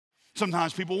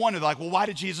Sometimes people wonder, like, well, why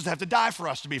did Jesus have to die for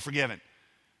us to be forgiven?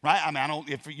 Right? I mean,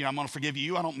 if I'm going to forgive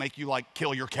you, I don't make you like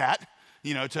kill your cat,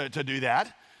 to do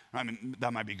that. I mean,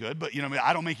 that might be good, but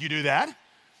I don't make you do that.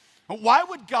 Why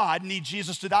would God need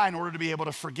Jesus to die in order to be able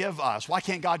to forgive us? Why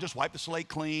can't God just wipe the slate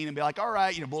clean and be like, all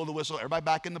right, blow the whistle, everybody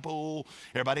back in the pool,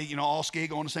 everybody, all ski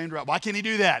going the same direction? Why can't he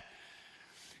do that?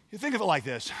 You think of it like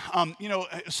this.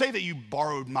 Say that you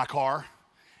borrowed my car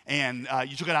and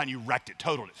you took it out and you wrecked it,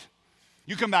 totaled it.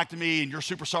 You come back to me and you're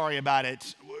super sorry about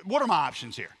it. What are my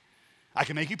options here? I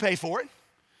can make you pay for it.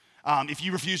 If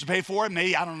you refuse to pay for it,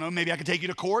 maybe I can take you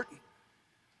to court.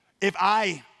 If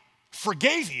I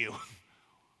forgave you,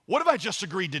 what have I just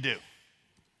agreed to do?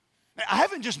 I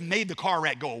haven't just made the car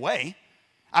wreck go away.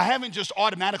 I haven't just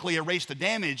automatically erased the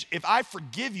damage. If I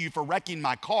forgive you for wrecking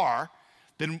my car,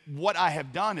 then what I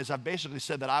have done is I've basically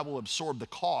said that I will absorb the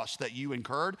cost that you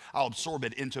incurred. I'll absorb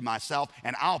it into myself,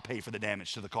 and I'll pay for the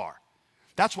damage to the car.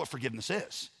 That's what forgiveness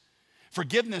is.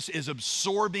 Forgiveness is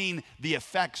absorbing the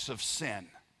effects of sin.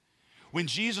 When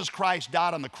Jesus Christ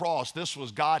died on the cross, this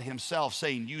was God himself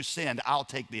saying, you sinned, I'll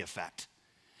take the effect.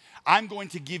 I'm going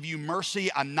to give you mercy.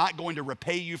 I'm not going to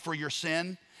repay you for your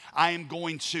sin. I am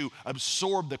going to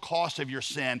absorb the cost of your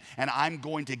sin, and I'm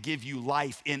going to give you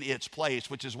life in its place,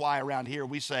 which is why around here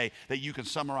we say that you can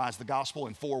summarize the gospel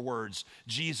in 4 words: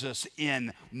 Jesus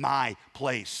in my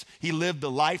place. He lived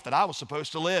the life that I was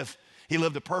supposed to live. He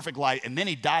lived a perfect life, and then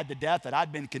he died the death that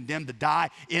I'd been condemned to die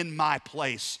in my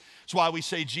place. That's why we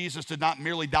say Jesus did not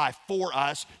merely die for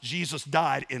us, Jesus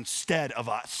died instead of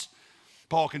us.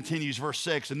 Paul continues, verse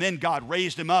 6, and then God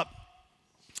raised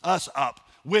us up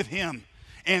with him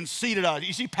and seated us.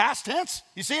 You see past tense?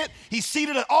 You see it? He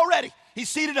seated us already. He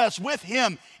seated us with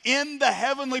him in the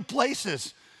heavenly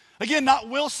places. Again, not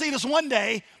will seat us one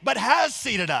day, but has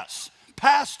seated us.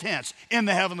 Past tense, in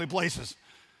the heavenly places.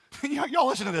 Y'all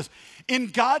listen to this. In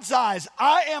God's eyes,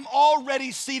 I am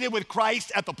already seated with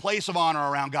Christ at the place of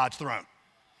honor around God's throne.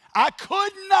 I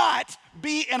could not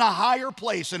be in a higher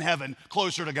place in heaven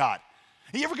closer to God.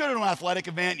 You ever go to an athletic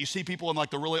event, you see people in like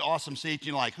the really awesome seats,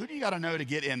 you're like, who do you got to know to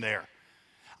get in there?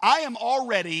 I am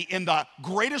already in the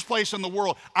greatest place in the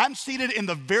world. I'm seated in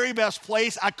the very best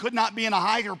place. I could not be in a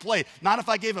higher place. Not if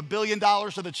I gave $1 billion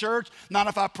to the church, not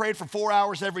if I prayed for 4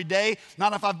 hours every day,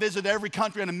 not if I visited every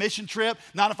country on a mission trip,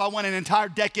 not if I went an entire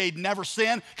decade never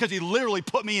sinned, because he literally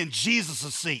put me in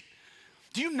Jesus' seat.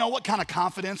 Do you know what kind of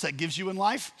confidence that gives you in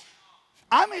life?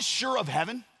 I'm as sure of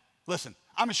heaven, listen,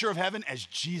 I'm as sure of heaven as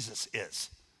Jesus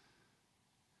is.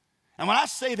 And when I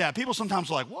say that, people sometimes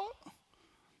are like, what?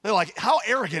 They're like, how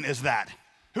arrogant is that?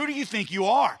 Who do you think you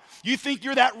are? You think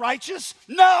you're that righteous?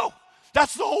 No,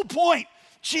 that's the whole point.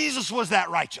 Jesus was that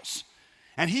righteous.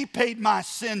 And he paid my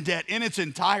sin debt in its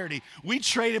entirety. We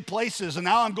traded places, and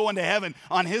now I'm going to heaven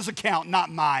on his account,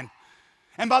 not mine.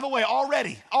 And by the way,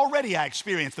 already I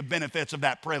experienced the benefits of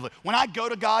that privilege. When I go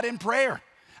to God in prayer,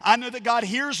 I know that God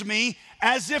hears me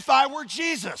as if I were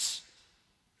Jesus.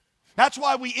 That's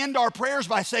why we end our prayers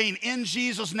by saying, in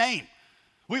Jesus' name.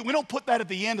 We don't put that at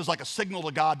the end as like a signal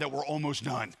to God that we're almost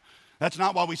done. That's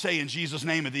not why we say in Jesus'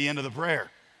 name at the end of the prayer.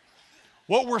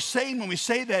 What we're saying when we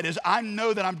say that is, I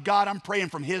know that I'm God, I'm praying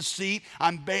from his seat.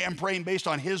 I'm praying based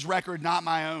on his record, not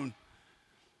my own.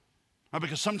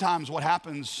 Because sometimes what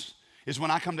happens is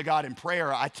when I come to God in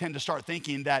prayer, I tend to start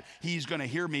thinking that he's going to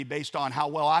hear me based on how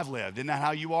well I've lived. Isn't that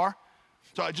how you are?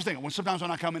 So I just think, sometimes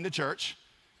when I come into church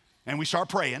and we start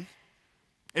praying,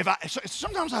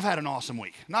 sometimes I've had an awesome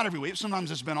week. Not every week.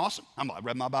 Sometimes it's been awesome. I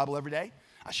read my Bible every day.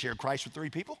 I shared Christ with 3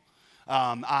 people.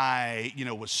 I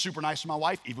was super nice to my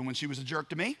wife, even when she was a jerk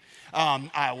to me.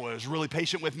 I was really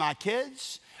patient with my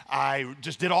kids. I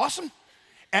just did awesome.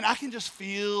 And I can just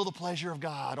feel the pleasure of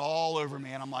God all over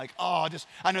me. And I'm like,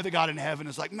 I know that God in heaven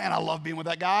is like, man, I love being with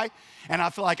that guy. And I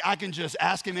feel like I can just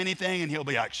ask him anything and he'll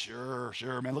be like, sure,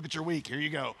 man, look at your week. Here you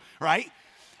go, right?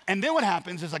 And then what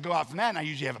happens is I go out from that and I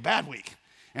usually have a bad week.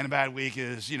 And a bad week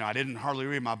is, I didn't hardly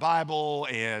read my Bible,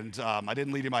 and I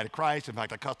didn't lead anybody to Christ. In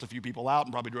fact, I cussed a few people out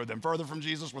and probably drove them further from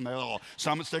Jesus when they had a little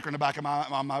summit sticker in the back of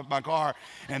my car.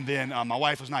 And then my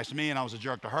wife was nice to me, and I was a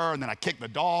jerk to her. And then I kicked the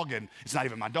dog, and it's not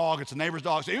even my dog, it's the neighbor's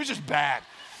dog. So it was just bad.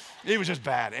 It was just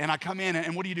bad. And I come in,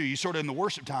 and what do? You sort of in the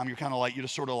worship time, you're kind of like,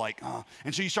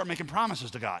 and so you start making promises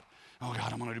to God. Oh,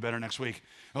 God, I'm going to do better next week.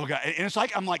 Oh, God. And it's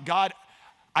like, I'm like, God,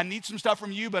 I need some stuff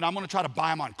from you, but I'm going to try to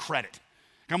buy them on credit.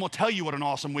 I'm going to tell you what an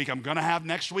awesome week I'm going to have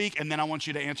next week, and then I want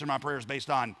you to answer my prayers based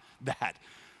on that.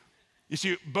 You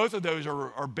see, both of those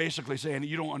are basically saying that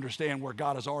you don't understand where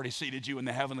God has already seated you in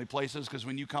the heavenly places, because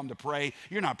when you come to pray,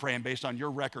 you're not praying based on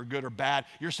your record, good or bad.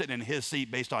 You're sitting in his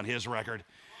seat based on his record,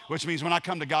 which means when I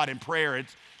come to God in prayer,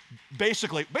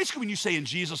 Basically, when you say in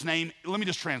Jesus' name, let me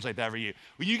just translate that for you.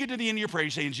 When you get to the end of your prayer, you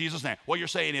say in Jesus' name. What you're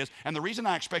saying is, and the reason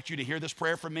I expect you to hear this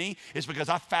prayer from me is because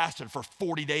I fasted for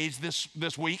 40 days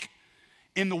this week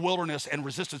in the wilderness and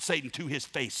resisted Satan to his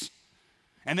face.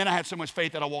 And then I had so much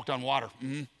faith that I walked on water.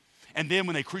 And then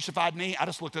when they crucified me, I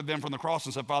just looked at them from the cross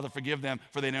and said, Father, forgive them,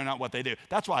 for they know not what they do.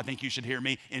 That's why I think you should hear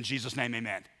me in Jesus' name,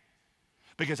 amen.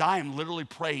 Because I am literally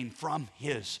praying from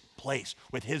his place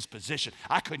with his position.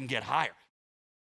 I couldn't get higher.